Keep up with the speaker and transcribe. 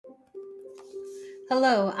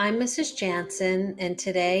Hello, I'm Mrs. Jansen, and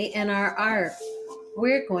today in our art,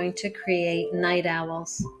 we're going to create night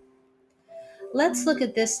owls. Let's look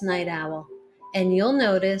at this night owl, and you'll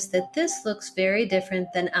notice that this looks very different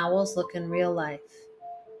than owls look in real life.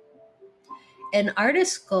 An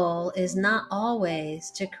artist's goal is not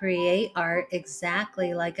always to create art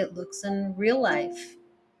exactly like it looks in real life.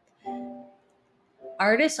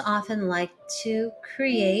 Artists often like to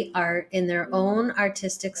create art in their own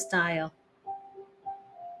artistic style.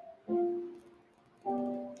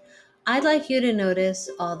 I'd like you to notice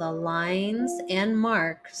all the lines and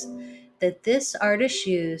marks that this artist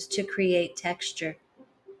used to create texture.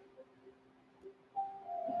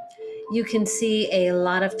 You can see a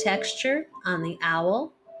lot of texture on the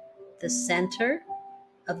owl, the center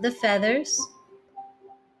of the feathers,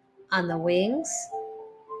 on the wings,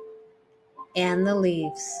 and the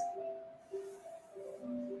leaves.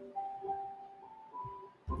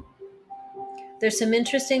 There's some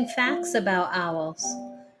interesting facts about owls.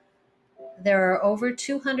 There are over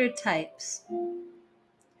 200 types.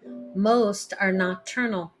 Most are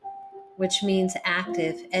nocturnal, which means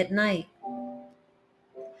active at night.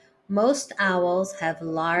 Most owls have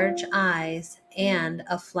large eyes and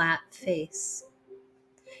a flat face.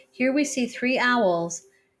 Here we see three owls,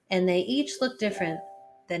 and they each look different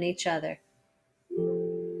than each other.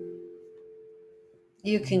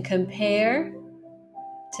 You can compare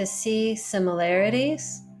to see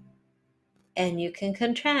similarities, and you can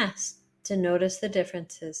contrast to notice the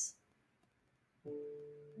differences.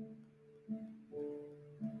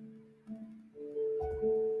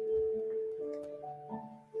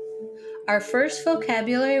 Our first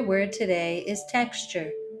vocabulary word today is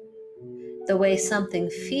texture, the way something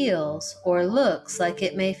feels or looks like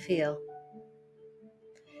it may feel.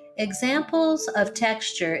 Examples of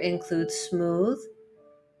texture include smooth,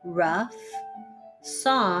 rough,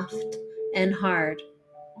 soft, and hard.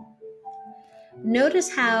 Notice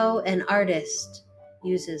how an artist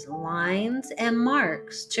uses lines and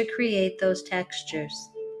marks to create those textures.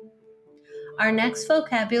 Our next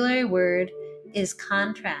vocabulary word is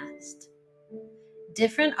contrast.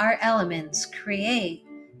 Different art elements create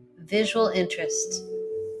visual interest.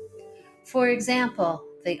 For example,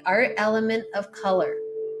 the art element of color.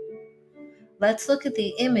 Let's look at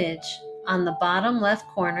the image on the bottom left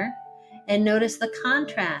corner and notice the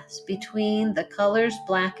contrast between the colors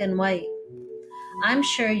black and white. I'm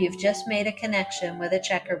sure you've just made a connection with a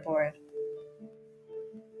checkerboard.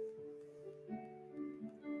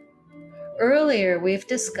 Earlier, we've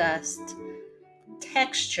discussed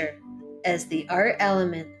texture as the art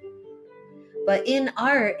element. But in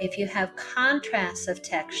art, if you have contrasts of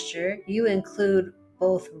texture, you include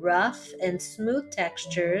both rough and smooth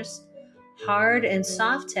textures, hard and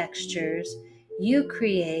soft textures, you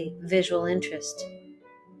create visual interest.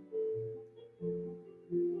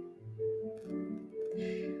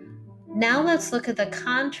 Now let's look at the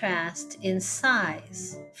contrast in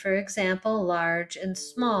size. For example, large and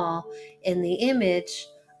small in the image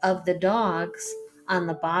of the dogs on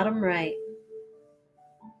the bottom right.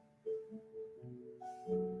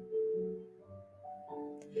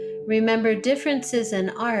 Remember, differences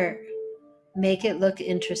in art make it look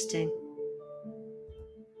interesting.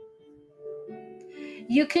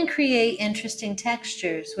 You can create interesting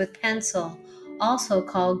textures with pencil, also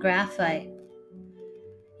called graphite.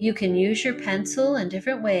 You can use your pencil in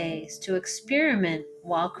different ways to experiment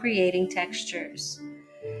while creating textures.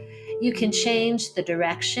 You can change the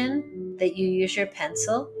direction that you use your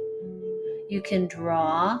pencil. You can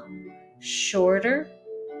draw shorter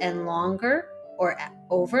and longer or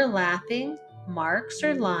overlapping marks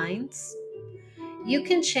or lines. You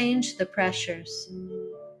can change the pressures.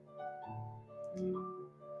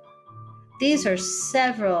 These are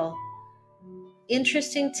several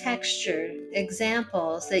interesting texture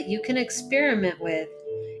examples that you can experiment with.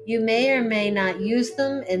 You may or may not use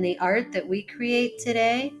them in the art that we create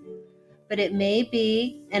today, but it may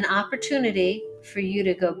be an opportunity for you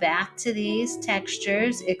to go back to these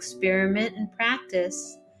textures, experiment and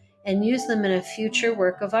practice, and use them in a future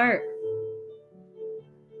work of art.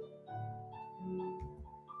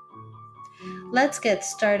 Let's get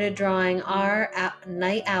started drawing our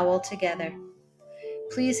night owl together.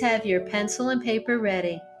 Please have your pencil and paper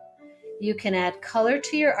ready. You can add color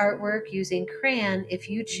to your artwork using crayon if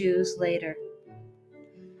you choose later.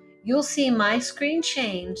 You'll see my screen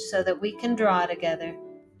change so that we can draw together.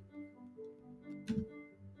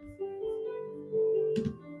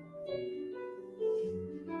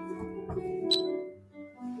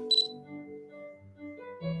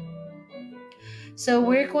 So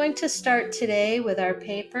we're going to start today with our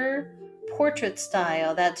paper portrait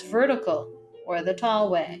style, that's vertical or the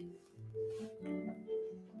tall way.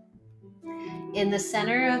 In the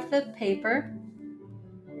center of the paper,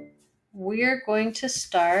 we're going to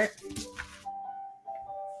start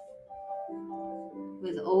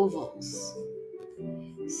with ovals.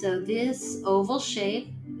 So this oval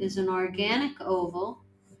shape is an organic oval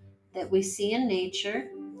that we see in nature.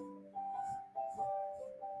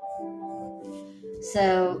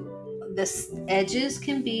 So the edges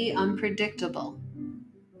can be unpredictable.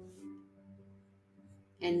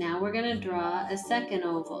 And now we're going to draw a second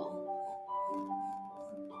oval.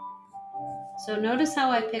 So notice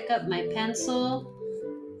how I pick up my pencil.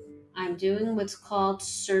 I'm doing what's called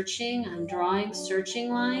searching. I'm drawing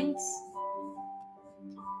searching lines.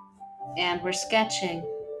 And we're sketching.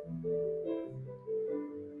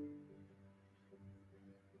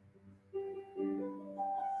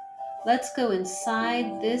 Let's go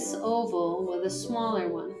inside this oval with a smaller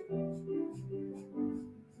one.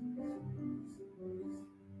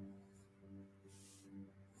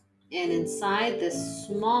 And inside this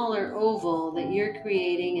smaller oval that you're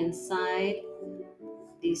creating inside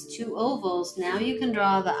these two ovals, now you can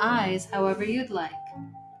draw the eyes however you'd like.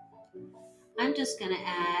 I'm just going to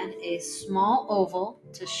add a small oval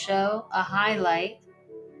to show a highlight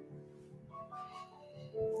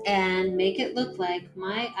and make it look like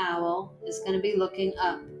my owl is going to be looking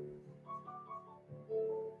up.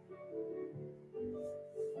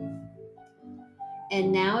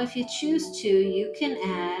 And now if you choose to, you can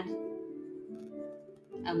add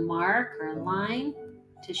a mark or a line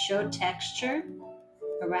to show texture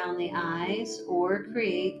around the eyes or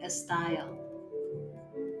create a style.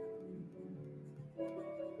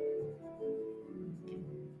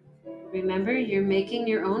 Remember, you're making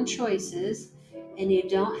your own choices and you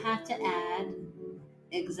don't have to add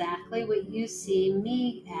exactly what you see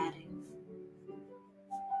me adding.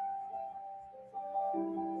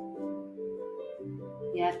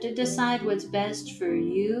 You have to decide what's best for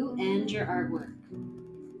you and your artwork.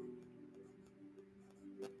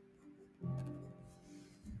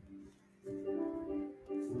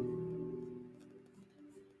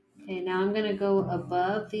 Okay, now I'm going to go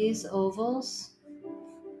above these ovals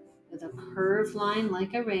with a curved line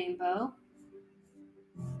like a rainbow.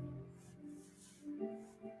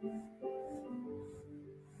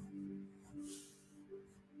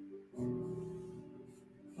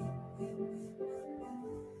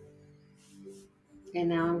 And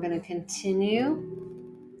now I'm going to continue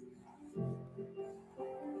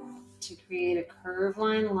to create a curved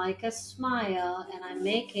line like a smile, and I'm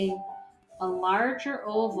making a larger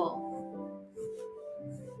oval.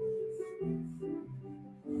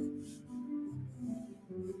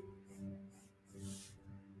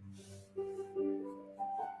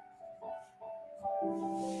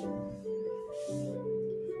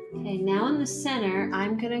 Okay, now in the center,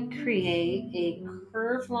 I'm going to create a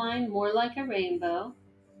curved line more like a rainbow.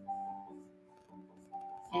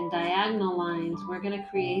 And diagonal lines, we're going to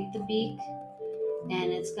create the beak,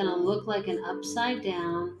 and it's going to look like an upside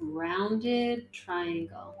down rounded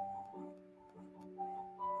triangle.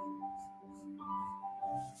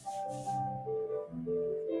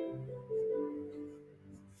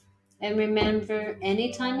 And remember,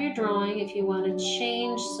 anytime you're drawing, if you want to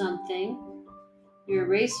change something, your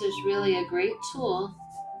eraser is really a great tool.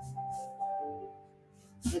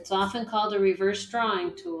 It's often called a reverse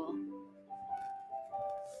drawing tool.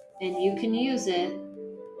 And you can use it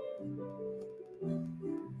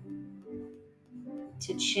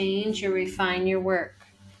to change or refine your work.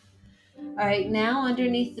 All right, now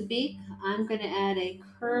underneath the beak, I'm going to add a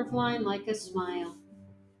curved line like a smile.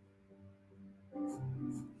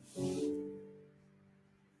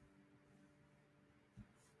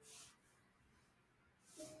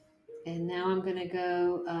 And now I'm going to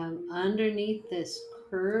go underneath this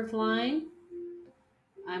curved line.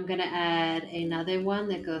 I'm going to add another one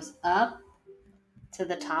that goes up to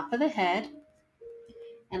the top of the head.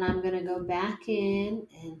 And I'm going to go back in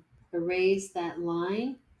and erase that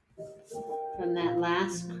line from that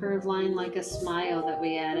last curved line like a smile that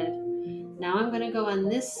we added. Now I'm going to go on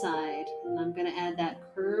this side and I'm going to add that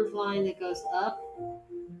curved line that goes up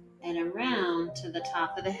and around to the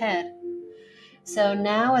top of the head. So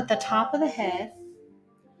now at the top of the head,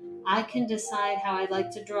 I can decide how I'd like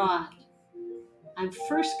to draw it. I'm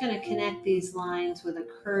first going to connect these lines with a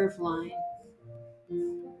curved line.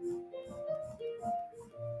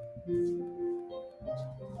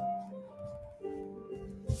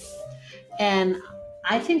 And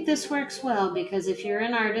I think this works well because if you're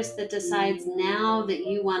an artist that decides now that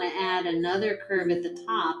you want to add another curve at the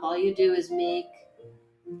top, all you do is make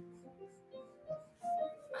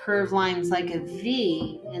curved lines like a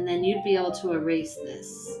V, and then you'd be able to erase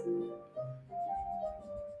this.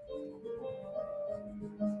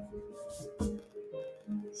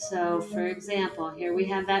 So for example, here we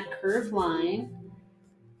have that curved line.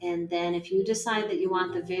 And then if you decide that you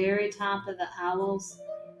want the very top of the owl's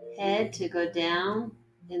head to go down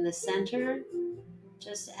in the center,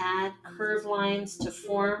 just add curved lines to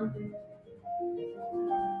form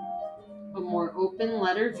a more open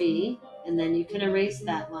letter V, and then you can erase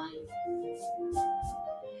that line.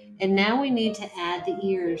 And now we need to add the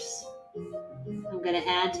ears. I'm going to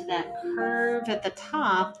add to that curve at the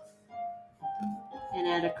top and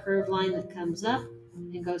add a curved line that comes up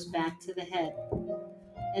and goes back to the head.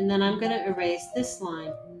 And then I'm going to erase this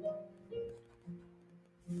line.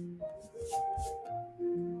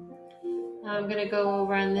 Now I'm going to go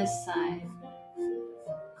over on this side.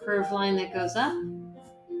 Curved line that goes up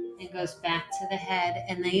and goes back to the head.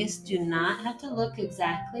 And these do not have to look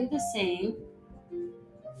exactly the same.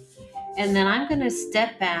 And then I'm going to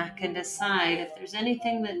step back and decide if there's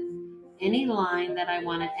any line that I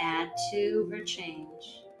want to add to or change.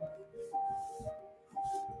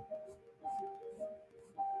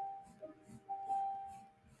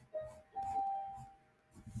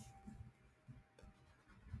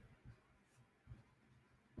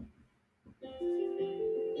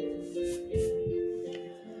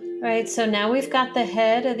 All right, so now we've got the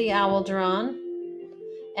head of the owl drawn.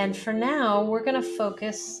 And for now, we're going to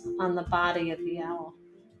focus on the body of the owl.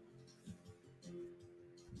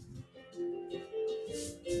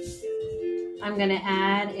 I'm going to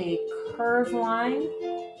add a curved line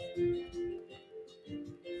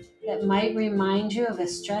that might remind you of a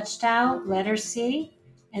stretched out letter C.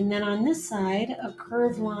 And then on this side, a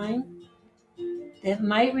curved line that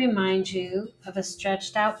might remind you of a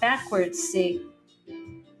stretched out backwards C.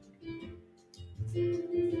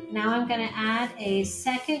 Now I'm going to add a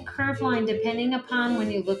second curved line. Depending upon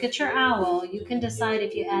when you look at your owl, you can decide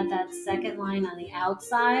if you add that second line on the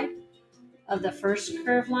outside of the first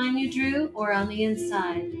curved line you drew or on the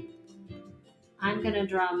inside. I'm going to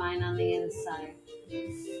draw mine on the inside.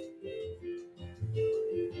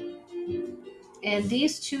 And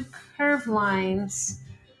these two curved lines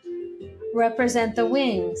represent the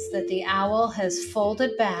wings that the owl has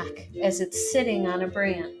folded back as it's sitting on a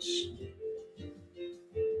branch.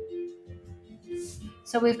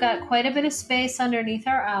 So we've got quite a bit of space underneath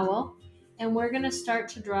our owl, and we're going to start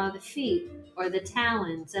to draw the feet or the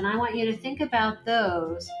talons. And I want you to think about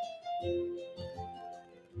those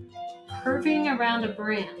curving around a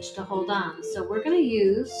branch to hold on. So we're going to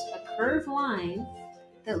use a curved line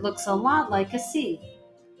that looks a lot like a C.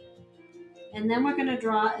 And then we're going to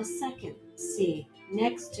draw a second C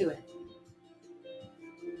next to it.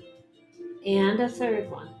 And a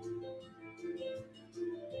third one.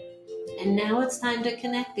 And now it's time to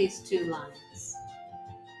connect these two lines.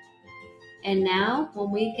 And now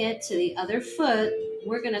when we get to the other foot,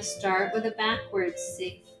 we're going to start with a backwards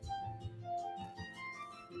C.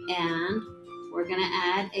 And we're going to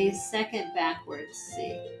add a second backwards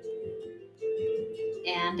C.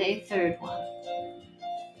 And a third one.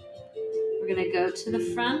 We're going to go to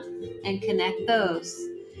the front and connect those.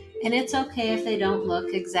 And it's okay if they don't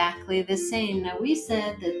look exactly the same. Now we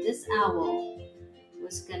said that this owl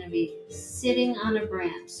was going to be sitting on a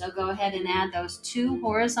branch. So go ahead and add those two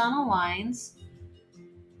horizontal lines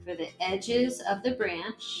for the edges of the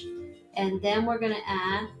branch. And then we're going to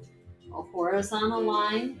add a horizontal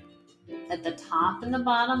line at the top and the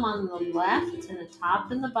bottom on the left and the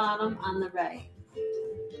top and the bottom on the right.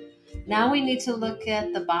 Now we need to look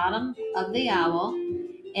at the bottom of the owl.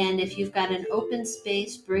 And if you've got an open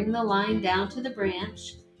space, bring the line down to the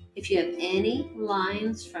branch. If you have any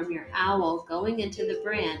lines from your owl going into the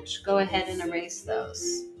branch, go ahead and erase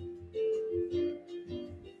those.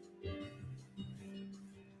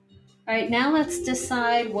 All right, now let's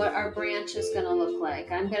decide what our branch is going to look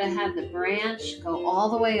like. I'm going to have the branch go all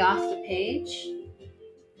the way off the page.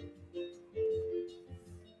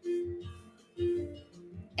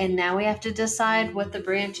 And now we have to decide what the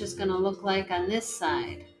branch is going to look like on this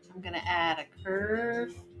side. I'm going to add a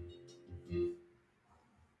curve.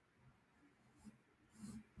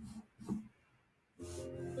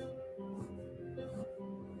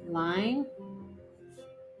 Line.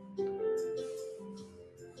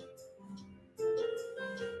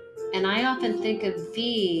 And I often think of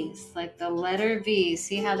V's, like the letter V.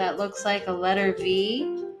 See how that looks like a letter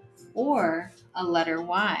V or a letter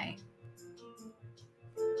Y.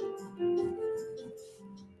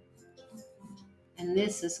 And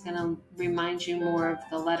this is going to remind you more of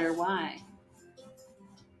the letter Y.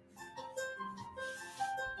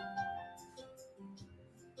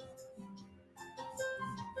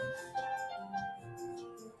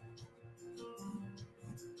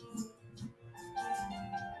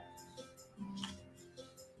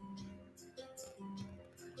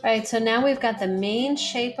 All right, so now we've got the main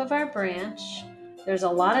shape of our branch. There's a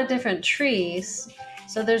lot of different trees,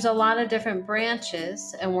 so there's a lot of different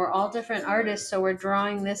branches, and we're all different artists, so we're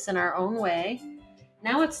drawing this in our own way.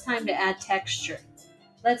 Now it's time to add texture.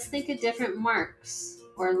 Let's think of different marks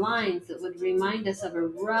or lines that would remind us of a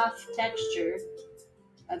rough texture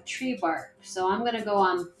of tree bark. So I'm going to go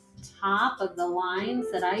on top of the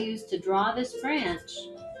lines that I used to draw this branch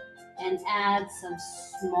and add some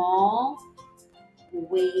small,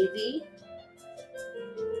 wavy,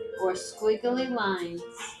 or squiggly lines.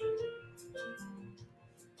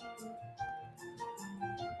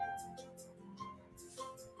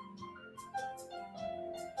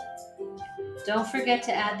 Don't forget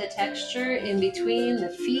to add the texture in between the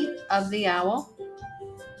feet of the owl.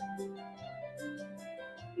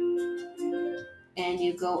 And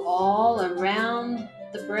you go all around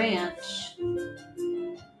the branch,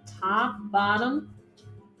 top, bottom,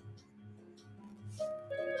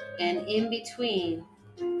 and in between.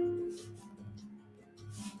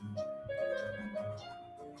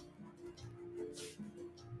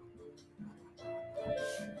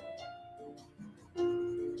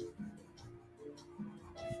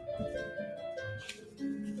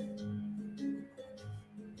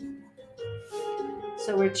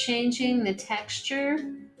 So we're changing the texture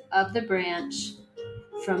of the branch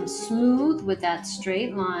from smooth with that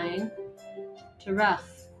straight line to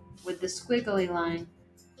rough with the squiggly line.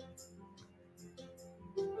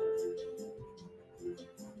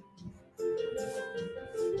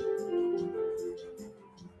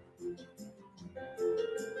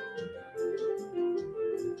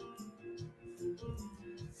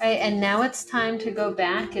 All right, and now it's time to go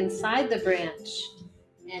back inside the branch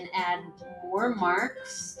and add more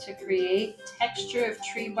marks to create texture of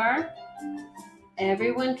tree bark.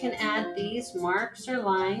 Everyone can add these marks or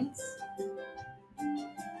lines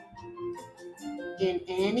in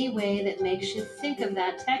any way that makes you think of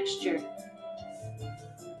that texture.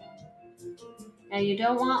 Now you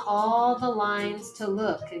don't want all the lines to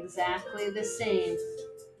look exactly the same.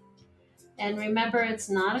 And remember, it's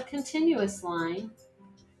not a continuous line.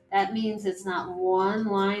 That means it's not one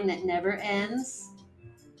line that never ends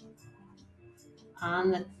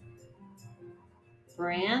on the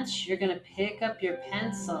branch. You're going to pick up your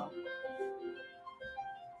pencil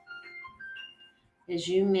as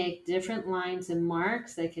you make different lines and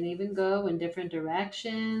marks. They can even go in different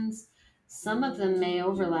directions. Some of them may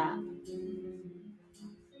overlap.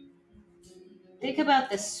 Think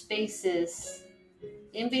about the spaces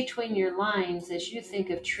in between your lines as you think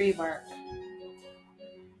of tree bark.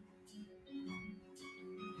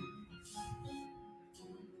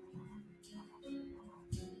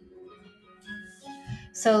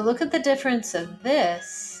 So look at the difference of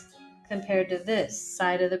this compared to this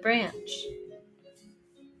side of the branch.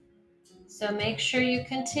 So make sure you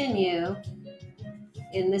continue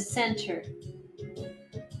in the center.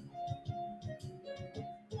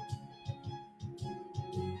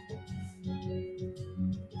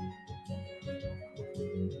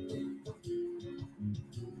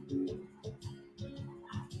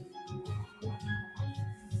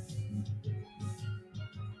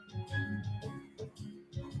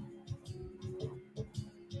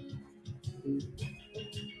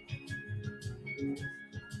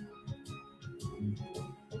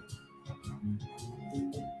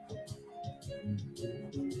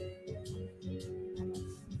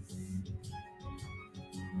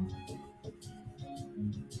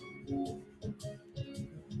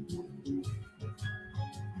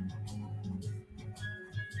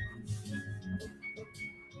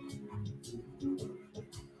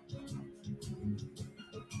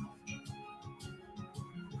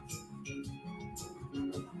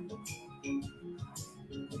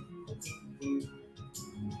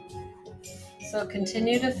 So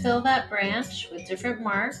continue to fill that branch with different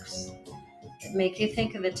marks that make you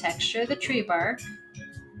think of the texture of the tree bark.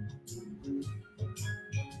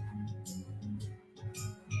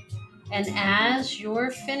 And as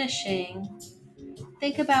you're finishing,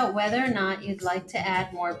 think about whether or not you'd like to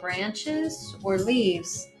add more branches or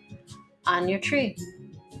leaves on your tree.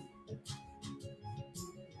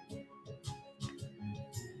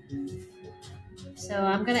 So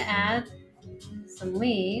I'm going to add some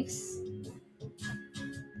leaves.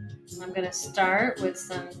 I'm going to start with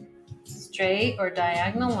some straight or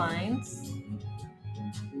diagonal lines.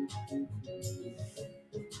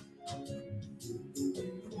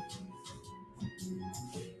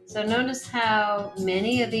 So notice how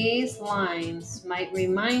many of these lines might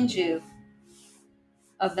remind you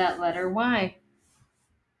of that letter Y.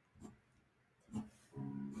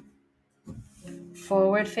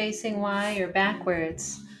 Forward facing Y or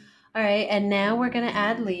backwards. All right, and now we're going to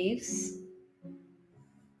add leaves.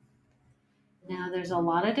 Now there's a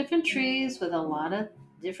lot of different trees with a lot of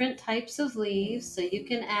different types of leaves, so you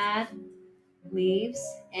can add leaves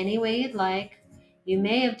any way you'd like. You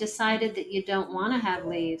may have decided that you don't want to have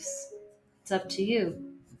leaves. It's up to you.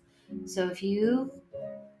 So if you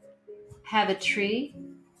have a tree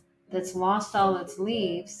that's lost all its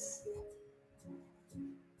leaves,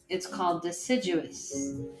 it's called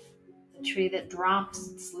deciduous, a tree that drops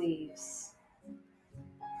its leaves.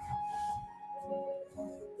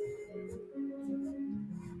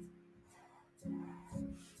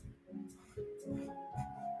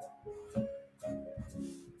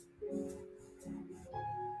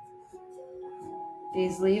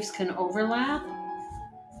 These leaves can overlap.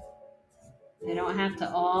 They don't have to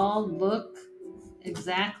all look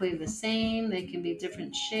exactly the same. They can be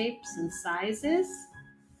different shapes and sizes.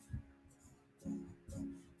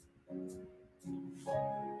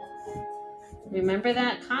 Remember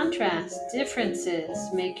that contrast,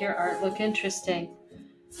 differences make your art look interesting.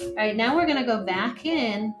 All right, now we're going to go back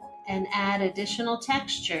in and add additional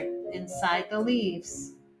texture inside the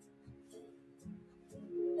leaves.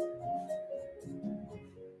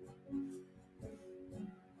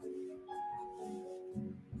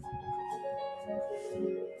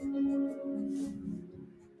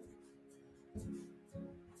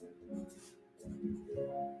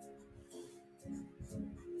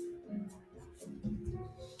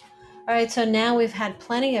 All right, so now we've had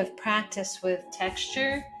plenty of practice with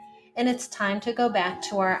texture, and it's time to go back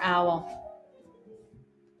to our owl.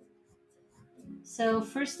 So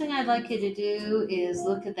first thing I'd like you to do is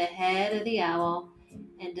look at the head of the owl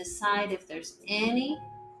and decide if there's any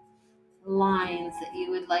lines that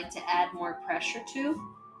you would like to add more pressure to. You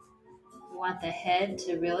want the head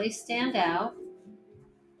to really stand out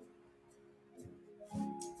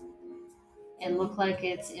and look like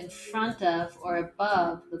it's in front of or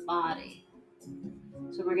above the body.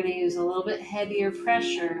 So we're going to use a little bit heavier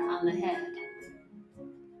pressure on the head.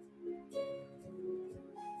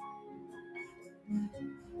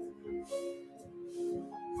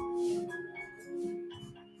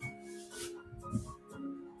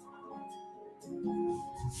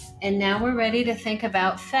 And now we're ready to think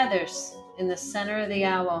about feathers in the center of the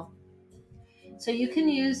owl. So you can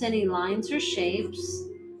use any lines or shapes.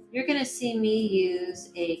 You're going to see me use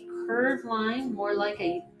a curved line, more like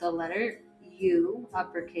the letter U,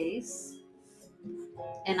 uppercase.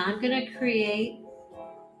 And I'm going to create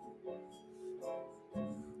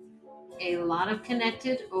a lot of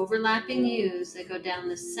connected overlapping U's that go down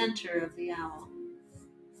the center of the owl.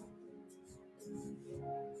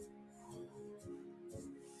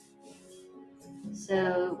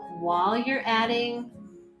 So while you're adding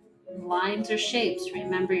lines or shapes,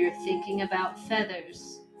 remember you're thinking about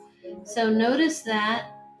feathers. So notice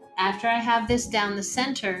that after I have this down the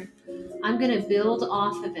center, I'm going to build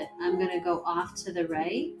off of it. I'm going to go off to the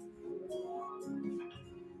right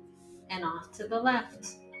and off to the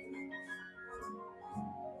left.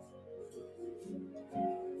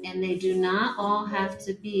 And they do not all have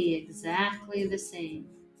to be exactly the same.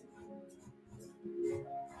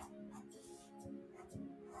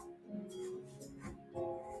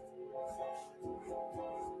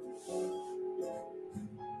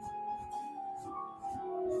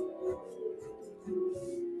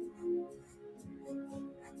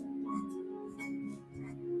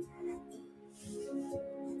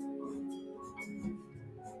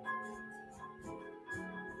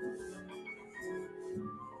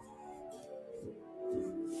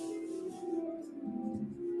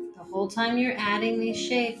 The whole time you're adding these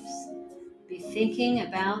shapes, be thinking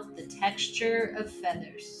about the texture of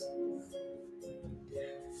feathers.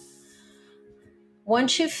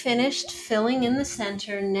 Once you've finished filling in the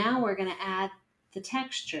center, now we're going to add the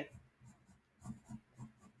texture.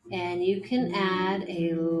 And you can add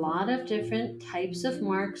a lot of different types of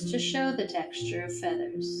marks to show the texture of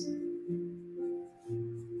feathers.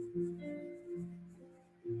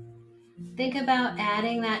 Think about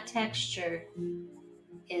adding that texture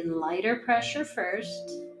in lighter pressure first,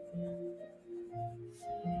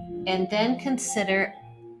 and then consider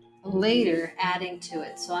later adding to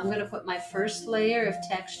it. So I'm going to put my first layer of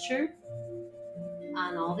texture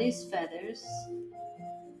on all these feathers.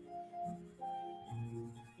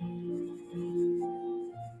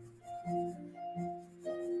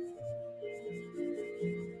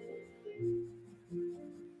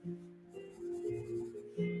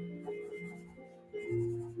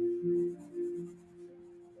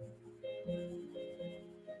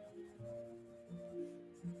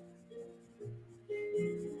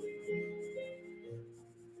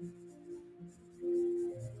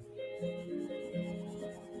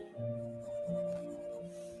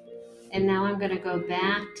 And now I'm going to go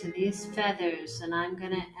back to these feathers and I'm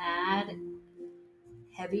going to add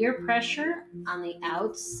heavier pressure on the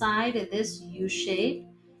outside of this U shape.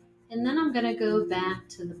 And then I'm going to go back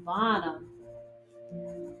to the bottom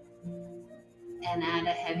and add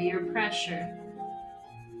a heavier pressure.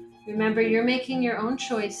 Remember, you're making your own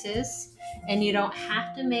choices and you don't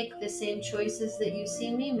have to make the same choices that you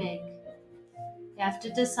see me make. You have to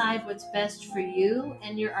decide what's best for you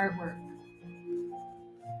and your artwork.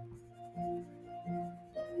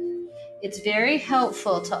 It's very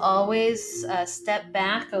helpful to always step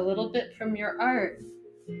back a little bit from your art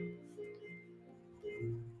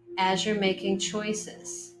as you're making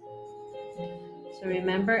choices. So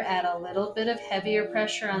remember, add a little bit of heavier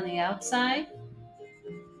pressure on the outside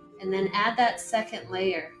and then add that second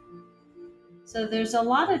layer. So there's a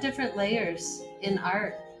lot of different layers in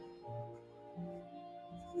art.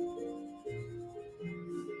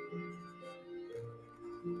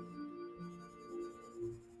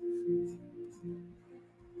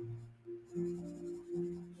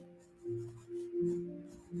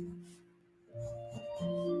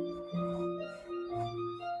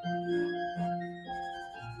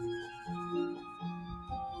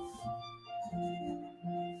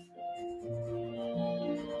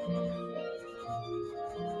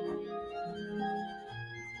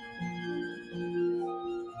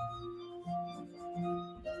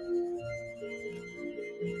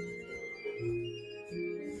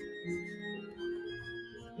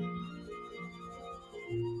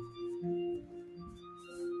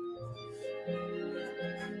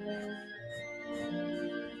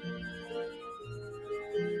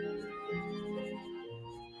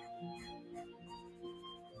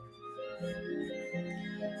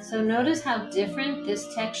 So notice how different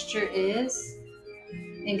this texture is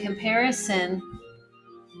in comparison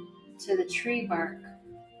to the tree bark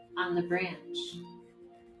on the branch.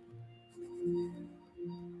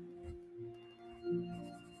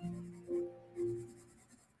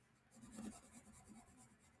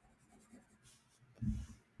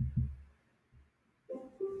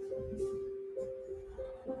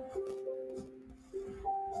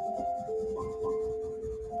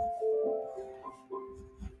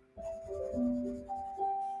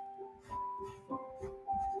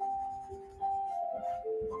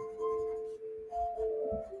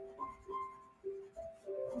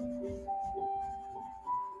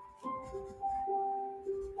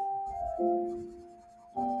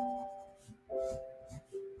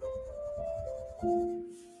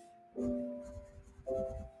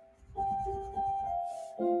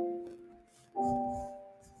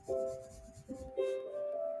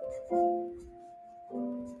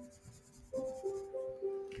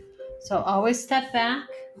 So always step back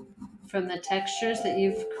from the textures that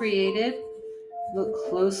you've created. Look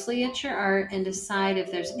closely at your art and decide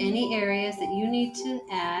if there's any areas that you need to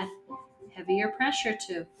add heavier pressure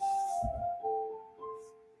to.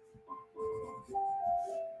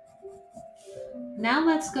 Now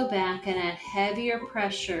let's go back and add heavier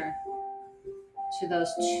pressure to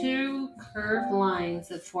those two curved lines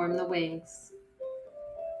that form the wings.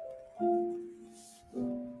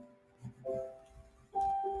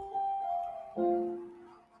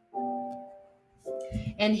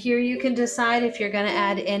 And here you can decide if you're going to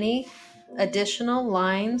add any additional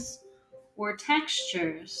lines or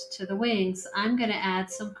textures to the wings. I'm going to add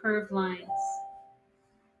some curved lines.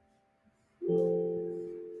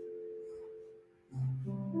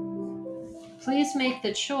 Please make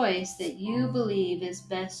the choice that you believe is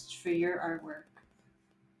best for your artwork.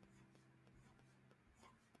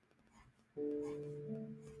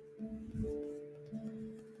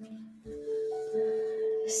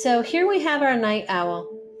 So here we have our night owl.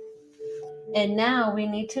 And now we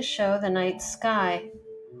need to show the night sky.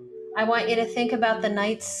 I want you to think about the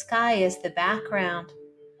night sky as the background.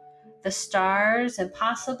 The stars and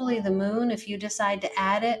possibly the moon, if you decide to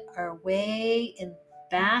add it, are way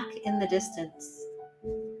back in the distance.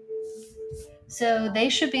 So they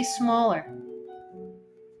should be smaller.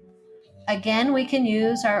 Again, we can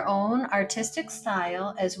use our own artistic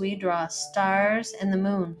style as we draw stars and the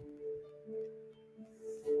moon.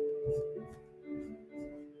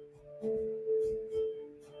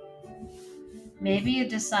 Maybe you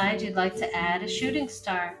decide you'd like to add a shooting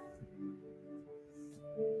star.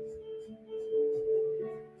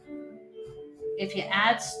 If you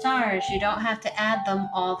add stars, you don't have to add them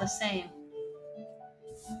all the same.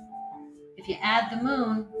 If you add the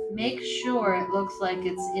moon, make sure it looks like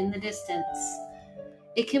it's in the distance.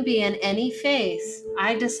 It can be in any phase.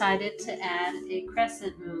 I decided to add a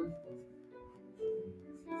crescent moon.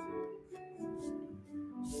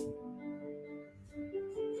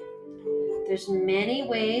 There's many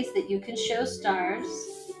ways that you can show stars.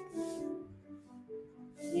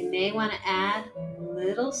 You may want to add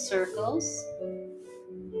little circles.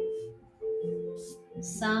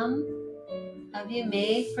 Some of you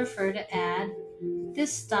may prefer to add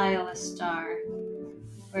this style of star,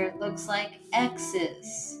 where it looks like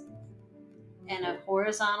X's and a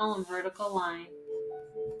horizontal and vertical line.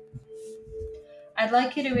 I'd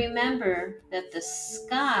like you to remember that the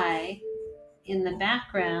sky in the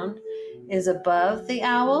background is above the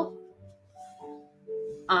owl,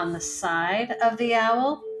 on the side of the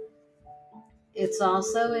owl. It's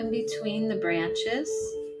also in between the branches,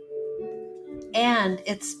 and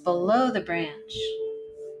it's below the branch.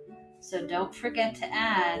 So don't forget to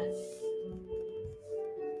add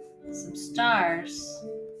some stars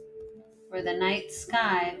for the night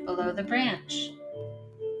sky below the branch.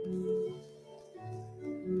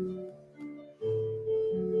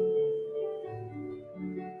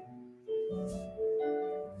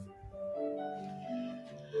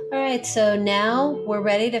 All right, so now we're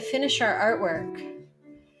ready to finish our artwork.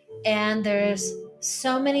 And there's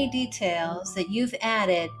so many details that you've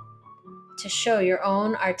added to show your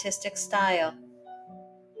own artistic style.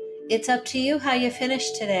 It's up to you how you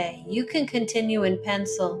finish today. You can continue in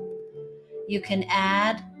pencil. You can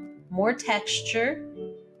add more texture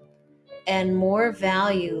and more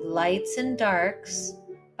value, lights and darks,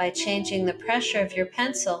 by changing the pressure of your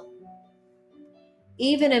pencil.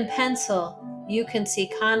 Even in pencil, you can see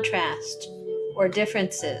contrast or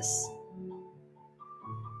differences.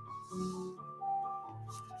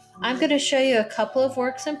 I'm going to show you a couple of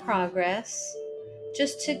works in progress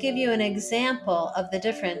just to give you an example of the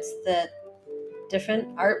difference that different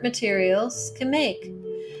art materials can make.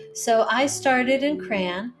 So I started in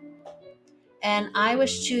crayon, and I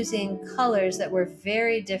was choosing colors that were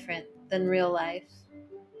very different than real life.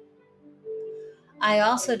 I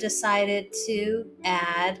also decided to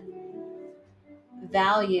add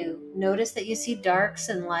value. Notice that you see darks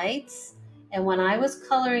and lights. And when I was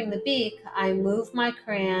coloring the beak, I moved my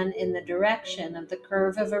crayon in the direction of the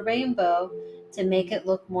curve of a rainbow to make it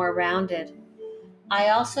look more rounded. I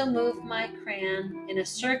also moved my crayon in a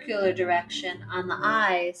circular direction on the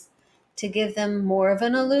eyes to give them more of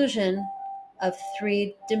an illusion of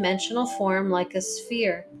three-dimensional form like a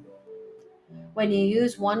sphere. When you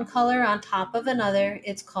use one color on top of another,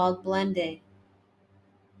 it's called blending.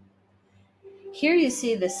 Here you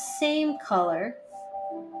see the same color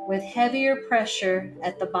with heavier pressure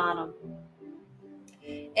at the bottom.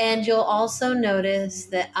 And you'll also notice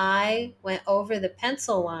that I went over the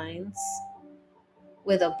pencil lines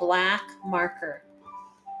with a black marker.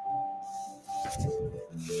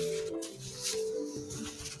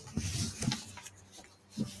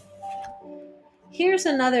 Here's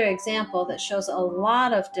another example that shows a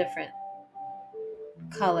lot of different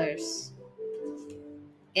colors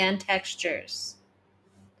and textures.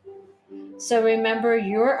 So remember,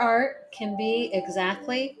 your art can be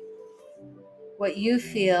exactly what you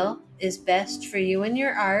feel is best for you and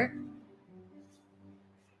your art.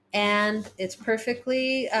 And it's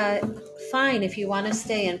perfectly fine if you want to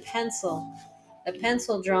stay in pencil. A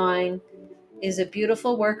pencil drawing is a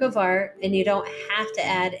beautiful work of art, and you don't have to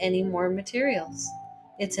add any more materials.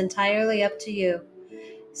 It's entirely up to you.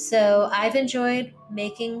 So I've enjoyed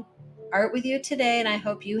making art with you today, and I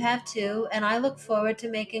hope you have too. And I look forward to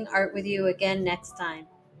making art with you again next time.